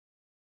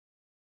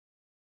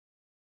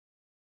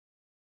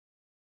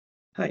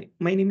Hi,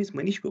 my name is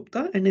Manish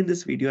Gupta, and in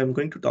this video, I'm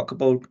going to talk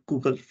about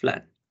Google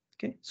FLAN.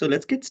 Okay, so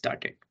let's get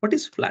started. What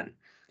is FLAN?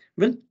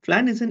 Well,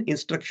 FLAN is an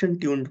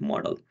instruction-tuned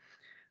model.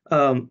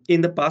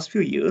 In the past few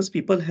years,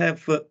 people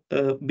have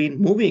been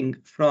moving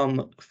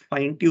from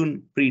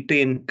fine-tune,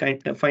 pre-train,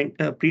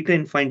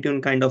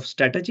 fine-tune kind of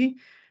strategy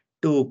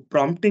to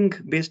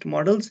prompting-based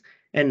models,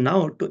 and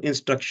now to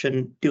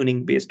instruction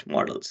tuning-based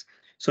models.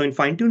 So in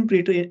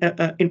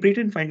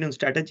pre-train fine-tune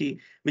strategy,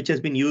 which has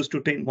been used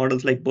to train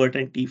models like BERT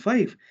and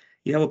T5,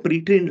 you have a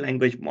pre-trained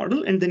language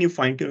model, and then you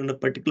fine-tune on a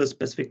particular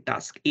specific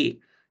task A,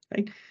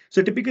 right?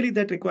 So typically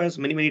that requires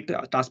many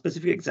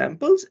task-specific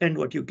examples, and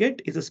what you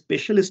get is a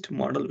specialist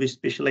model which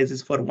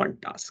specializes for one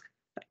task.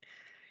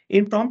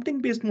 In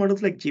prompting-based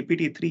models like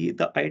GPT-3,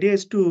 the idea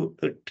is to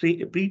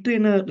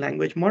pre-train a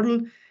language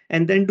model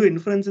and then do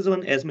inferences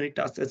on as many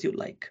tasks as you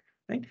like,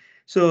 right?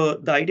 So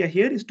the idea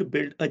here is to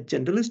build a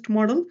generalist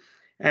model,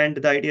 and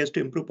the idea is to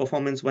improve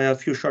performance via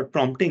few-shot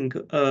prompting,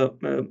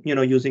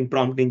 using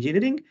prompt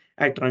engineering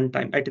at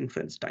runtime, at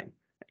inference time.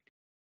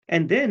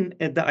 And then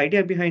the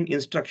idea behind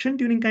instruction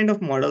tuning kind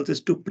of models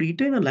is to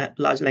pre-train a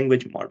large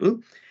language model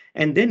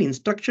and then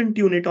instruction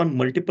tune it on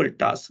multiple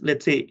tasks,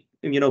 let's say,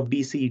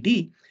 B, C,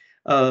 D,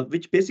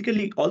 which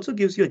basically also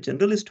gives you a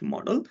generalist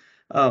model,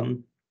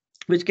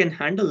 which can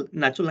handle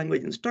natural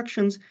language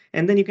instructions,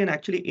 and then you can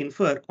actually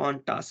infer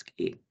on task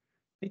A,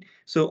 right?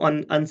 So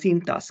on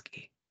unseen task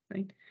A,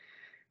 right?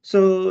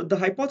 So the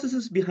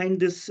hypothesis behind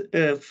this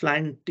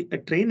FLAN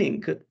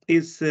training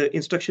is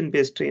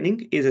instruction-based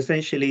training is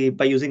essentially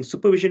by using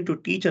supervision to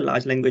teach a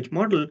large language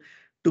model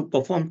to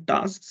perform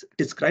tasks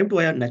described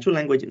via natural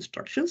language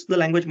instructions. The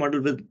language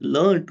model will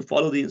learn to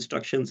follow the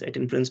instructions at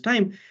inference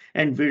time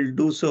and will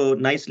do so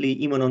nicely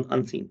even on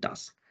unseen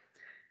tasks.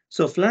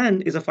 So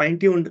FLAN is a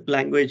fine-tuned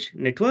language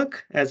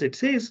network, as it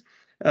says.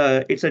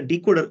 It's a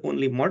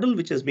decoder-only model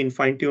which has been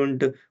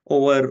fine-tuned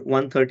over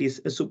 130,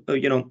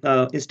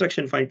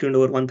 instruction fine-tuned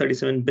over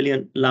 137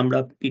 billion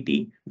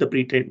LaMDA-PT, the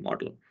pre-trained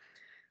model.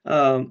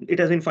 It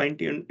has been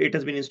fine-tuned. It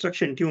has been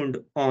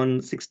instruction-tuned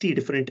on 60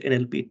 different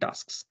NLP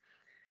tasks.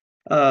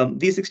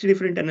 These 60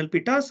 different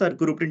NLP tasks are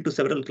grouped into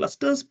several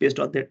clusters based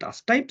on their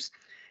task types.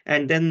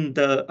 And then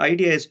the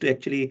idea is to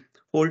actually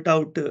hold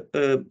out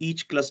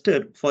each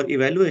cluster for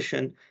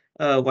evaluation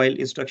while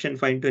instruction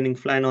fine-tuning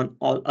FLAN on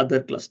all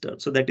other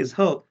clusters. So that is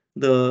how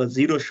the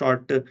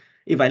zero-shot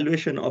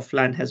evaluation of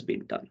FLAN has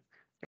been done.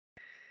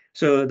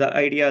 So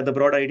the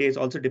broad idea is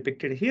also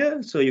depicted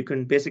here. So you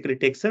can basically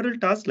take several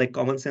tasks like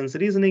common sense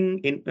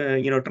reasoning,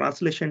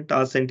 translation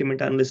tasks,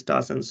 sentiment analysis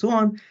tasks, and so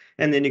on.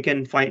 And then you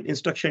can find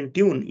instruction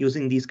tune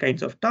using these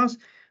kinds of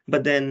tasks.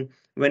 But then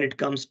when it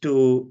comes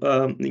to,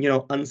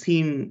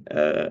 unseen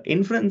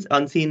inference,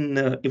 unseen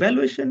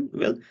evaluation,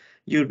 well,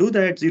 you do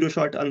that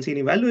zero-shot unseen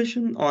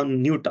evaluation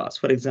on new tasks,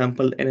 for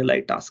example,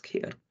 ANLI task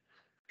here.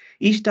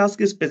 Each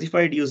task is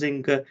specified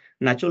using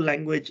natural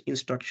language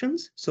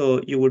instructions.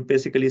 So you would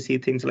basically see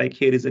things like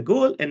here is a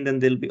goal, and then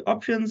there'll be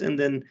options, and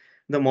then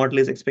the model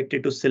is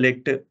expected to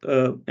select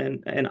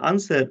an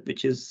answer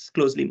which is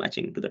closely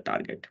matching to the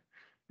target,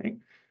 right?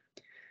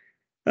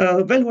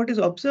 Well, what is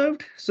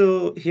observed?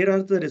 So here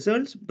are the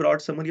results,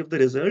 broad summary of the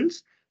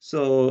results.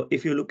 So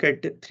if you look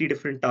at three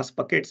different task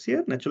buckets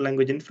here, natural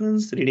language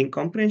inference, reading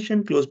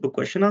comprehension, closed book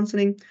question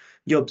answering,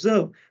 you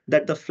observe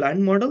that the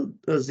FLAN model,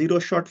 the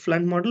zero-shot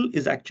FLAN model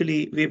is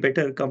actually way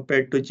better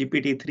compared to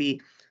GPT-3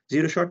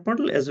 zero-shot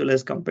model as well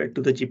as compared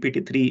to the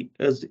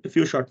GPT-3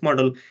 few-shot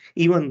model,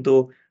 even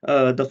though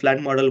the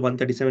FLAN model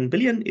 137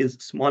 billion is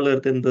smaller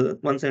than the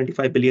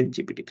 175 billion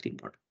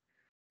GPT-3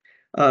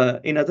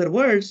 model. In other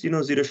words,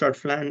 zero-shot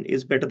FLAN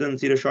is better than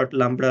zero-shot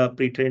Lambda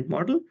pre-trained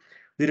model.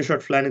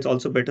 Zero-shot FLAN is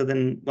also better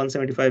than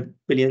 175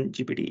 billion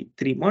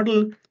GPT-3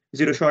 model,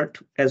 zero-shot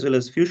as well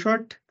as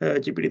few-shot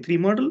GPT-3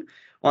 model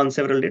on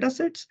several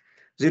datasets.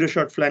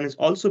 Zero-shot FLAN is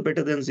also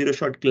better than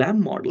zero-shot GLaM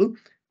model,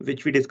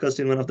 which we discussed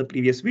in one of the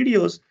previous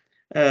videos.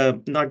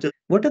 Not just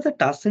what are the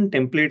tasks and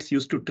templates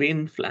used to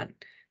train FLAN?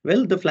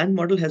 Well, the FLAN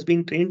model has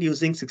been trained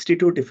using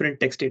 62 different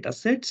text data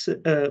sets,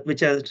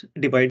 which are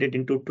divided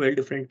into 12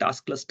 different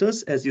task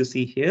clusters, as you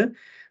see here.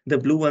 The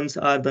blue ones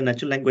are the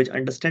natural language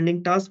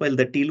understanding tasks, while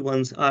the teal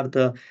ones are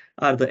the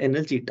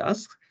NLG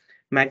tasks.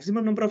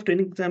 Maximum number of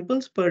training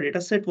examples per data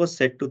set was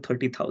set to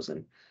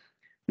 30,000.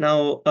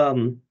 Now,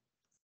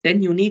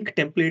 10 unique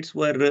templates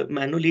were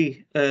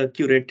manually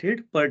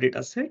curated per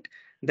data set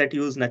that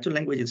use natural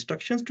language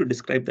instructions to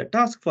describe the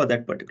task for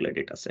that particular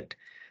data set.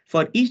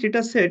 For each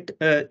data set,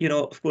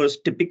 of course,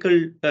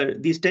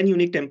 these 10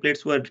 unique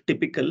templates were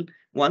typical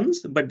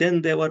ones, but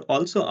then there were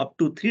also up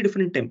to 3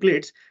 different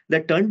templates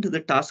that turned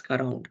the task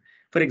around.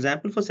 For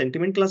example, for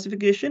sentiment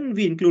classification,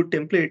 we include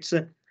templates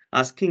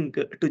asking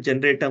to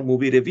generate a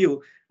movie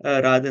review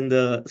rather than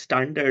the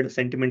standard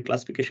sentiment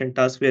classification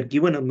task where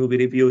given a movie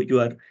review, you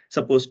are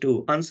supposed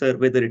to answer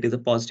whether it is a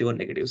positive or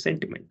negative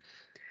sentiment.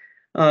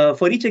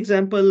 For each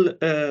example,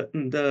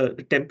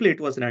 the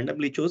template was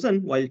randomly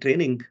chosen while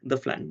training the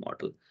FLAN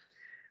model.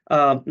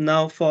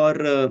 Now for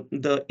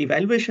the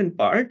evaluation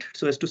part,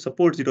 so as to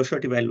support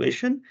zero-shot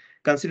evaluation,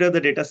 consider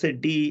the dataset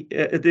D.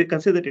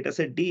 Consider the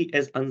dataset D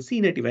as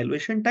unseen at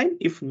evaluation time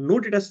if no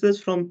datasets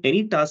from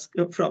any task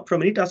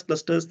from any task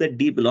clusters that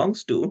D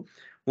belongs to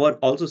were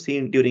also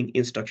seen during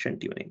instruction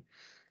tuning.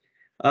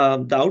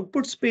 The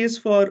output space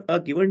for a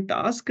given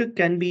task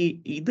can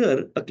be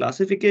either a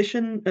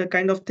classification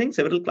kind of thing,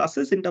 several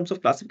classes in terms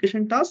of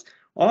classification tasks,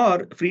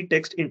 or free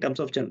text in terms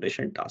of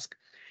generation task.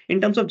 In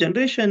terms of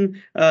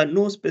generation,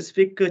 no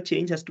specific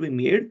change has to be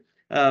made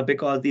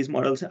because these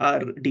models are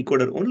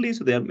decoder only,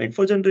 so they are meant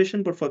for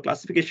generation. But for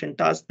classification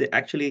tasks, they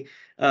actually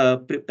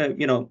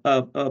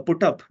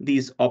put up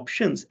these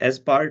options as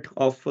part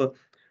of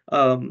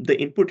the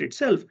input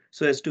itself,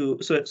 so as to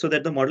so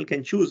that the model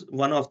can choose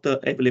one of the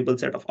available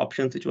set of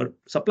options which were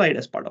supplied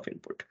as part of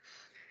input.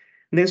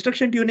 The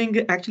instruction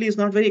tuning actually is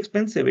not very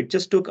expensive. It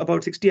just took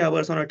about 60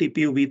 hours on a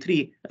TPU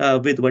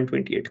v3 with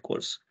 128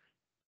 cores.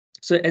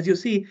 So as you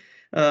see,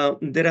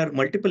 there are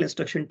multiple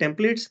instruction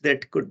templates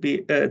that could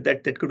be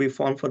that could be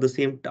formed for the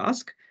same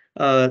task.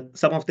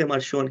 Some of them are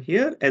shown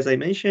here. As I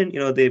mentioned,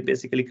 they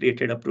basically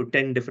created up to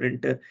 10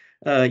 different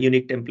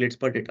unique templates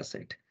per data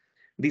set.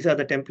 These are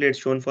the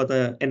templates shown for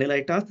the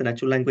ANLI task, the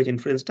natural language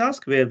inference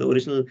task, where the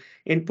original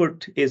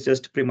input is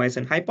just premise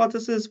and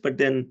hypothesis, but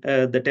then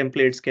the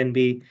templates can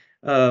be,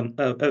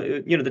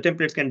 the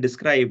templates can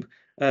describe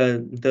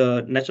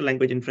the natural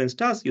language inference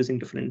task using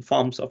different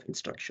forms of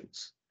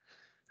instructions.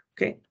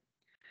 Okay.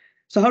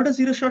 So how does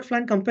zero-shot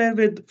FLAN compare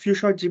with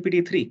few-shot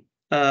GPT-3?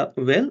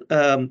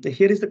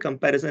 Here is the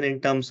comparison in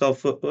terms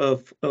of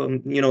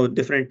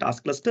different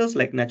task clusters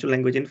like natural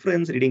language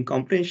inference, reading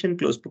comprehension,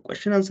 closed book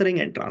question answering,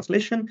 and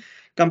translation.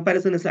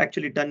 Comparison is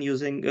actually done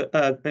using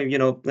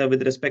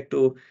with respect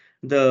to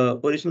the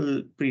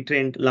original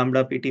pre-trained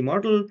LaMDA-PT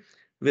model,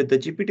 with the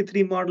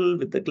GPT-3 model,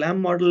 with the GLaM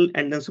model,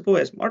 and then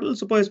supervised model.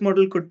 Supervised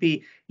model could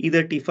be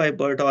either T5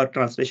 BERT or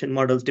translation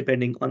models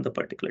depending on the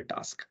particular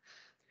task.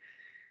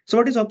 So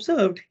what is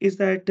observed is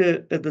that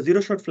the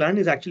zero-shot FLAN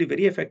is actually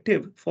very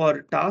effective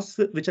for tasks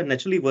which are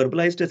naturally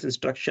verbalized as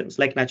instructions,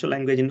 like natural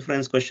language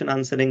inference, question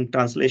answering,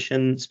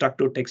 translation,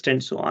 structured text,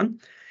 and so on.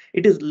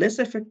 It is less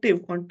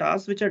effective on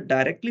tasks which are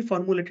directly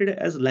formulated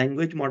as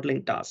language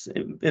modeling tasks,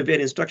 where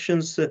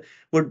instructions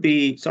would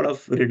be sort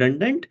of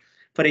redundant.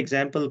 For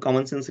example,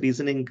 common sense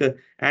reasoning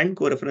and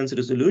co-reference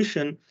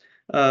resolution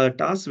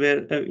tasks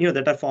where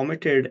that are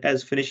formatted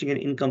as finishing an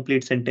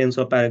incomplete sentence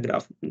or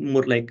paragraph,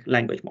 more like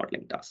language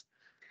modeling tasks.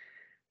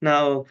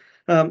 Now,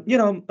 so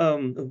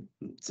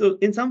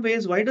in some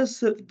ways, why does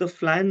the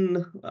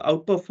FLAN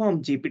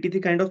outperform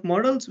GPT kind of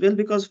models? Well,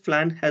 because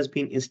FLAN has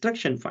been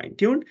instruction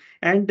fine-tuned,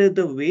 and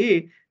the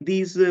way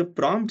these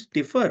prompts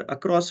differ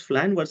across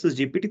FLAN versus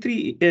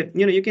GPT-3,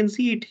 you can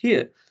see it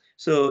here.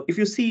 So if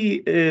you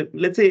see,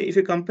 let's say, if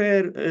you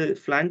compare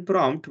FLAN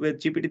prompt with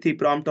GPT-3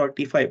 prompt or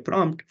T5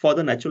 prompt for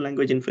the natural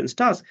language inference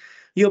task,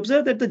 you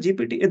observe that the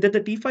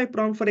T5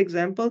 prompt, for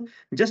example,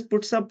 just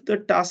puts up the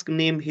task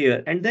name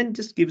here and then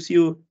just gives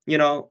you,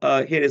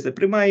 here is the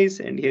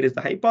premise and here is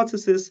the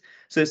hypothesis.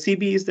 So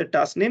CB is the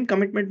task name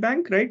commitment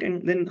bank, right?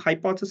 And then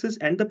hypothesis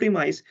and the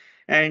premise.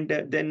 And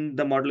then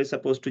the model is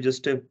supposed to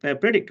just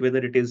predict whether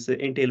it is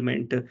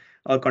entailment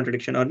or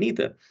contradiction or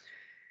neither.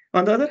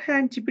 On the other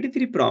hand,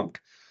 GPT-3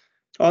 prompt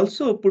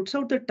also puts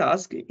out the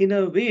task in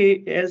a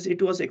way as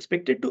it was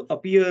expected to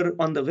appear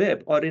on the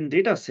web or in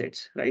data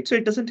sets, right? So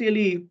it doesn't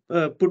really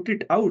put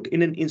it out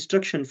in an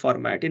instruction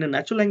format, in a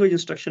natural language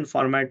instruction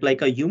format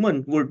like a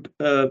human would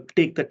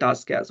take the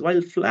task as,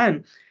 while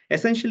FLAN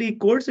essentially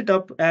codes it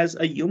up as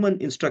a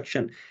human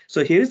instruction.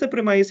 So here is the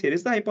premise, here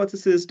is the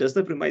hypothesis, does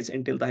the premise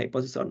entail the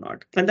hypothesis or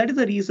not? And that is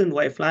the reason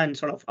why FLAN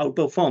sort of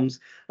outperforms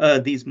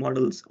these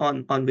models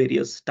on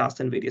various tasks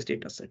and various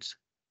data sets.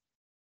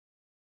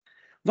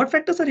 What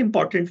factors are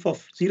important for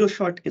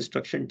zero-shot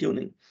instruction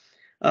tuning?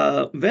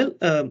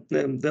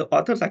 The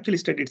authors actually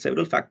studied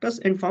several factors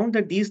and found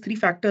that these three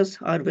factors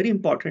are very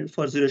important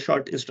for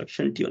zero-shot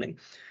instruction tuning.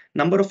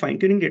 Number of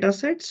fine-tuning data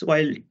sets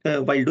while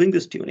doing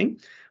this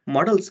tuning,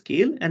 model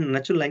scale, and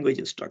natural language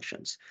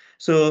instructions.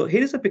 So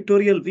here is a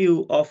pictorial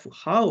view of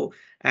how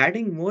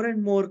adding more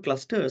and more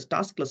clusters,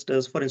 task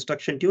clusters for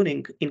instruction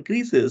tuning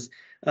increases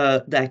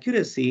the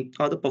accuracy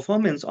or the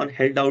performance on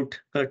held out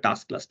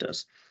task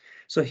clusters.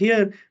 So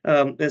here,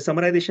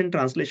 summarization,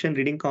 translation,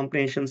 reading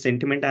comprehension,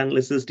 sentiment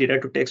analysis, data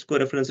to text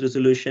co-reference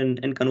resolution,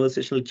 and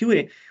conversational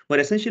QA were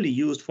essentially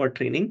used for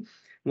training,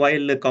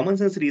 while common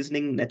sense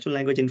reasoning, natural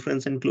language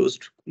inference, and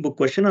closed book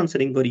question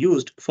answering were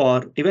used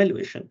for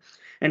evaluation.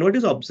 And what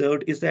is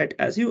observed is that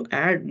as you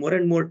add more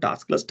and more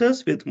task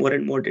clusters with more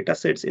and more data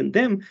sets in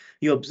them,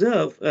 you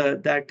observe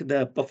that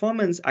the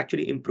performance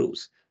actually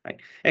improves. Right.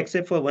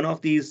 Except for one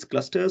of these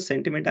clusters,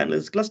 sentiment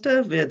analysis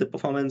cluster, where the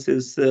performance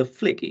is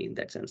flaky in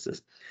that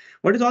sense.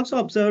 What is also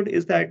observed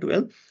is that,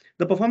 well,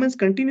 the performance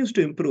continues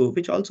to improve,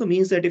 which also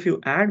means that if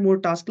you add more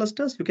task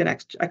clusters, you can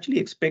actually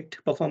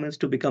expect performance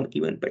to become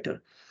even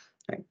better.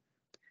 Right.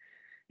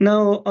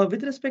 Now,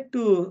 with respect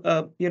to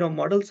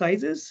model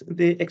sizes,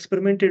 they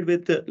experimented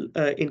with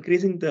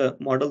increasing the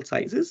model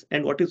sizes,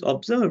 and what is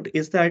observed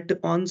is that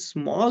on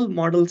small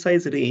model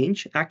size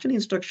range, actually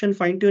instruction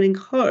fine-tuning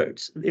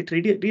hurts. It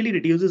really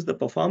reduces the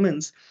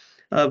performance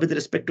with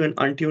respect to an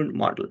untuned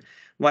model.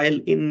 While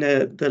in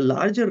the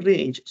larger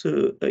range,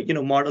 so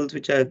models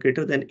which are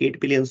greater than 8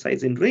 billion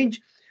size in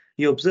range,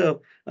 you observe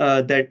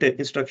that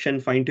instruction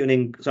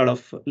fine-tuning sort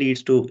of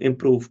leads to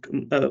improved,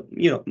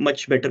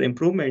 much better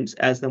improvements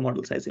as the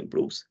model size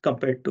improves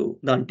compared to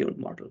the untuned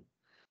model.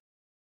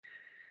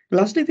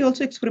 Lastly, they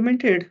also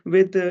experimented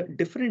with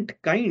different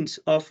kinds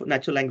of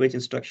natural language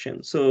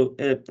instruction. So,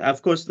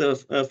 of course, the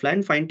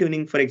FLAN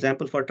fine-tuning, for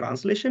example, for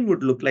translation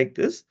would look like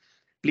this.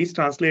 Please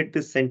translate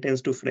this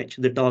sentence to French.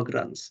 The dog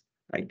runs,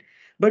 right?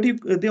 But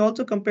they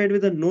also compared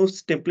with a no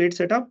template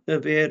setup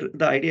where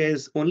the idea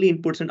is only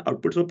inputs and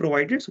outputs were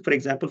provided. So, for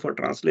example, for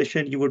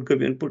translation, you would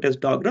give input as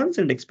dog runs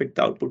and expect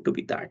the output to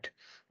be that,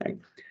 right?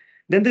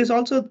 Then there's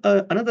also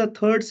another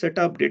third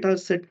setup, data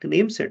set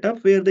name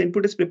setup, where the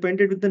input is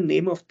prepended with the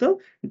name of the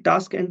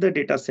task and the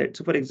data set.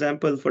 So for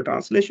example, for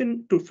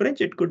translation to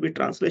French, it could be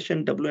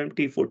translation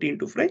WMT14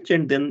 to French,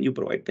 and then you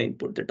provide the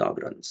input, the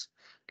dog runs.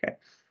 Okay.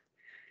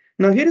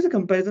 Now here is a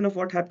comparison of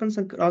what happens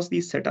across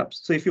these setups.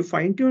 So if you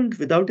fine-tuned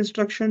without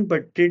instruction,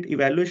 but did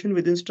evaluation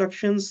with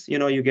instructions,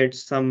 you get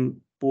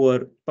some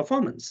poor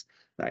performance,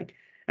 right?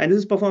 And this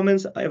is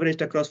performance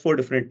averaged across 4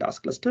 different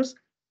task clusters.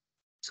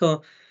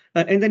 So,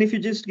 and then if you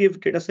just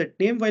give dataset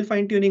name while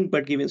fine-tuning,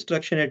 but give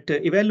instruction at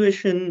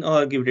evaluation,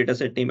 or give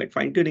dataset name at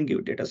fine-tuning, give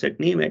dataset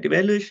name at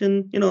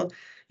evaluation,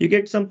 you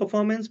get some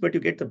performance, but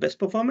you get the best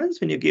performance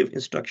when you give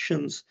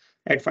instructions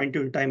at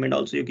fine-tune time, and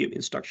also you give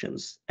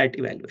instructions at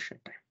evaluation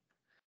time,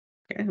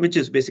 okay? Which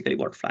is basically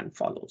what FLAN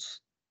follows.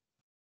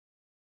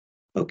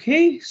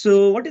 Okay,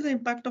 so what is the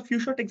impact of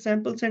few-shot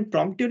examples and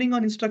prompt tuning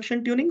on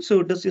instruction tuning?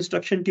 So does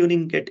instruction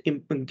tuning get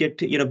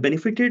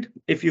benefited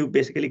if you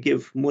basically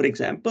give more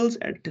examples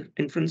at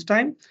inference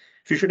time,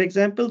 few-shot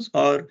examples,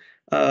 or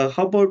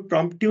how about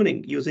prompt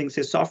tuning using,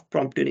 say, soft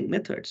prompt tuning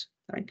methods,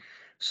 right?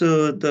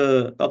 So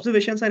the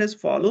observations are as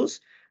follows.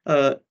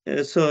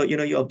 So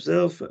you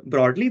observe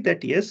broadly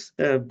that yes,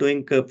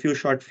 doing a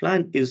few-shot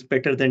FLAN is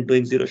better than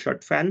doing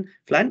zero-shot FLAN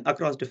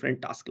across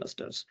different task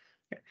clusters.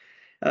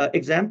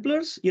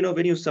 Exemplars,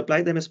 when you supply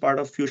them as part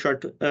of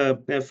few-shot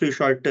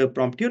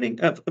prompt tuning,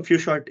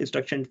 few-shot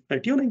instruction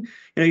tuning,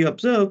 you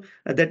observe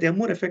that they are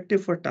more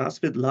effective for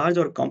tasks with large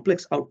or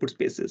complex output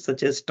spaces,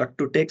 such as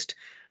struct-to-text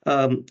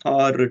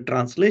or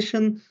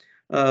translation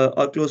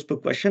or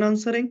closed-book question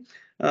answering.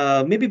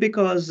 Maybe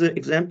because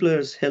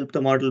exemplars help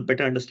the model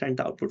better understand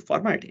the output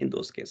format in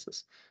those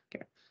cases.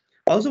 Okay.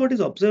 Also, what is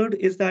observed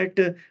is that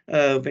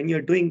when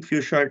you're doing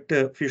few-shot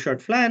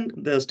FLAN,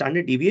 the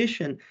standard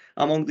deviation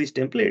among these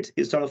templates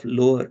is sort of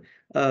lower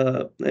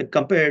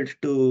compared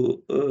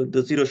to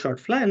the zero-shot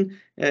FLAN,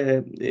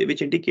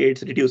 which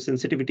indicates reduced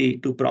sensitivity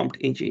to prompt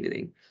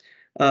engineering.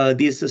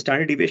 These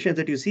standard deviations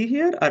that you see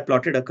here are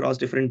plotted across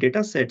different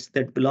data sets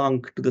that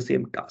belong to the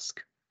same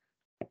task.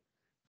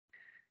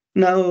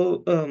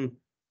 Now,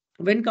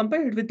 when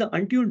compared with the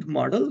untuned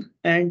model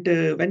and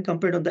when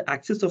compared on the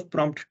axis of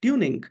prompt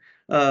tuning,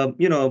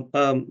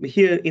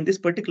 here in this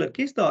particular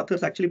case, the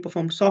authors actually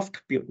performed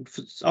soft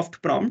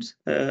prompts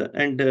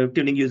and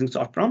tuning using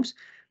soft prompts,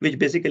 which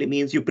basically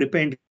means you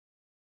prepend,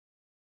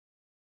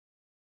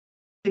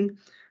 and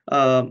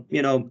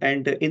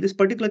in this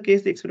particular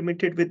case, they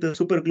experimented with the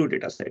superglue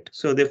dataset.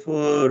 So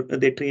therefore,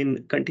 they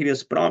train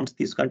continuous prompts,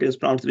 these continuous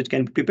prompts which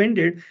can be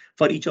prepended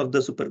for each of the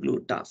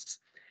superglue tasks.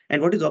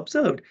 And what is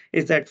observed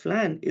is that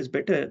FLAN is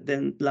better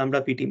than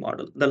LaMDA-PT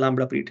model, the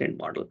LaMDA pre-trained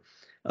model.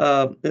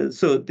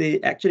 So they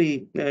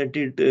actually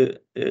did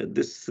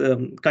this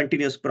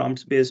continuous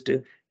prompts-based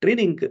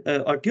training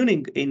or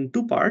tuning in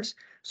 2 parts.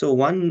 So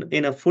one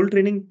in a full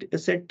training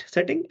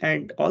setting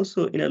and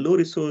also in a low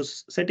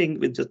resource setting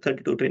with just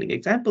 32 training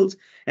examples.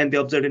 And they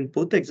observed in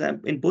both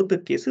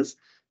the cases,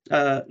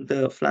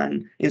 the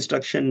FLAN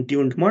instruction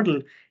tuned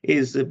model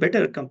is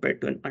better compared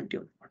to an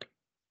untuned model.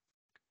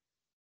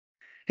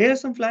 Here are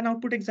some FLAN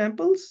output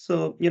examples.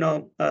 So,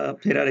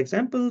 here are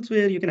examples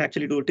where you can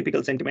actually do a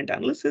typical sentiment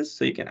analysis.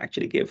 So you can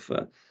actually give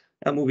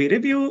a movie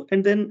review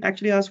and then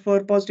actually ask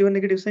for positive and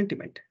negative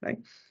sentiment, right?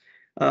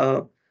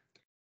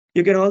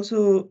 You can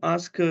also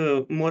ask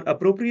more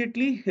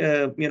appropriately,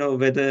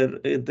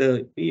 whether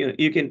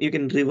you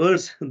can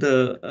reverse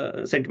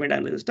the sentiment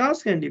analysis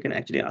task, and you can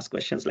actually ask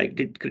questions like,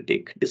 did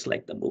critic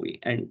dislike the movie?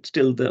 And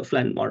still the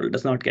FLAN model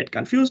does not get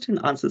confused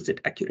and answers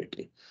it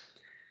accurately.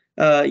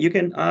 You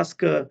can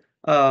ask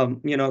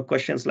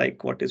questions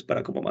like, what is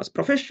Barack Obama's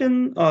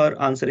profession, or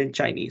answer in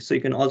Chinese. So you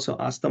can also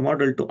ask the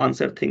model to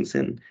answer things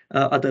in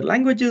other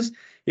languages.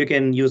 You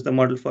can use the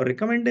model for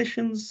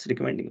recommendations,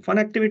 recommending fun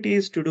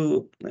activities to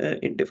do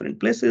in different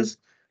places.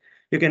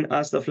 You can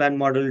ask the FLAN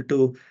model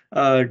to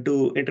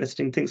do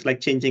interesting things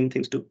like changing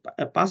things to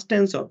past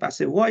tense or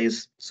passive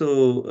voice.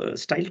 So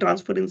style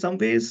transfer in some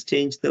ways,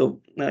 change the,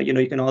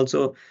 you can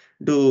also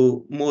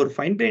do more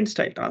fine-grained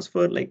style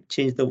transfer, like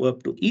change the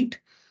verb to eat.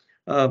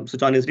 So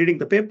John is reading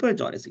the paper,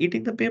 John is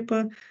eating the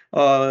paper.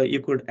 You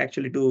could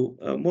actually do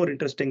more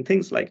interesting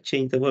things like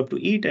change the verb to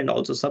eat and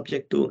also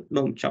subject to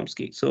Noam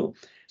Chomsky. So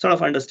sort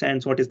of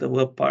understands what is the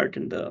verb part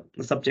and the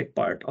subject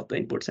part of the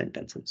input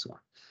sentence and so on.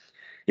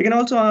 You can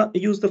also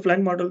use the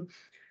FLAN model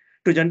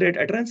to generate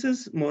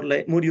utterances, more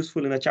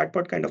useful in a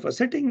chatbot kind of a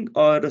setting,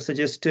 or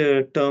suggest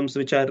terms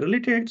which are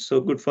related,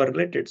 so good for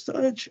related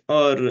search,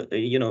 or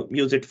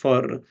use it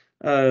for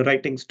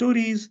writing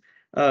stories,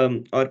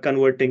 or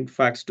converting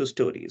facts to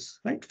stories,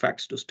 right?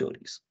 Facts to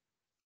stories.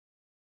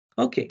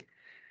 Okay.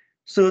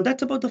 So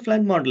that's about the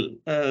FLAN model.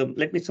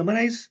 Let me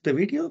summarize the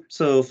video.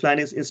 So FLAN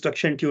is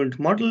instruction-tuned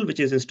model, which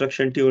is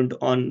instruction-tuned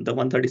on the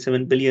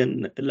 137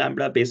 billion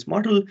lambda-based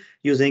model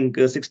using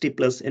 60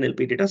 plus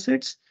NLP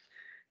datasets.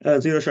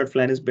 Zero-shot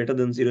FLAN is better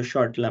than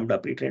zero-shot lambda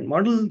pre-trained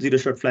model.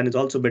 Zero-shot FLAN is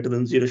also better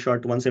than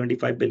zero-shot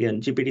 175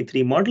 billion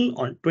GPT-3 model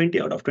on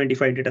 20 out of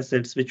 25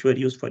 datasets which were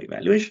used for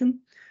evaluation.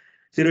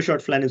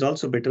 Zero-shot FLAN is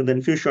also better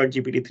than few-shot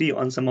GPT-3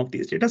 on some of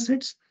these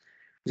datasets.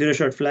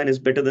 Zero-shot FLAN is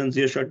better than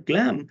zero-shot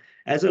GLaM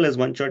as well as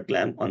one-shot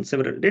GLaM on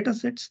several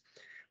datasets.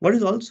 What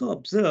is also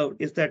observed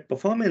is that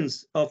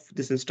performance of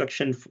this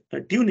instruction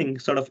tuning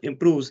sort of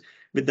improves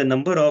with the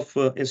number of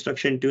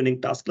instruction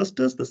tuning task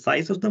clusters, the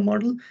size of the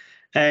model,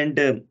 and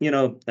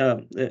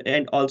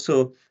and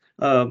also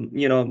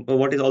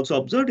what is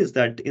also observed is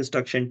that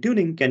instruction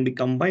tuning can be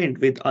combined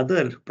with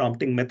other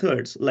prompting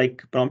methods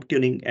like prompt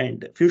tuning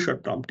and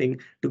few-shot prompting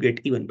to get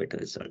even better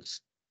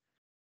results.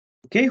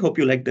 Okay, hope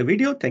you liked the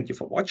video. Thank you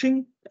for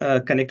watching.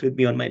 Connect with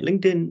me on my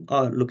LinkedIn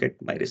or look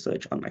at my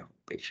research on my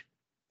homepage.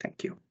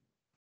 Thank you.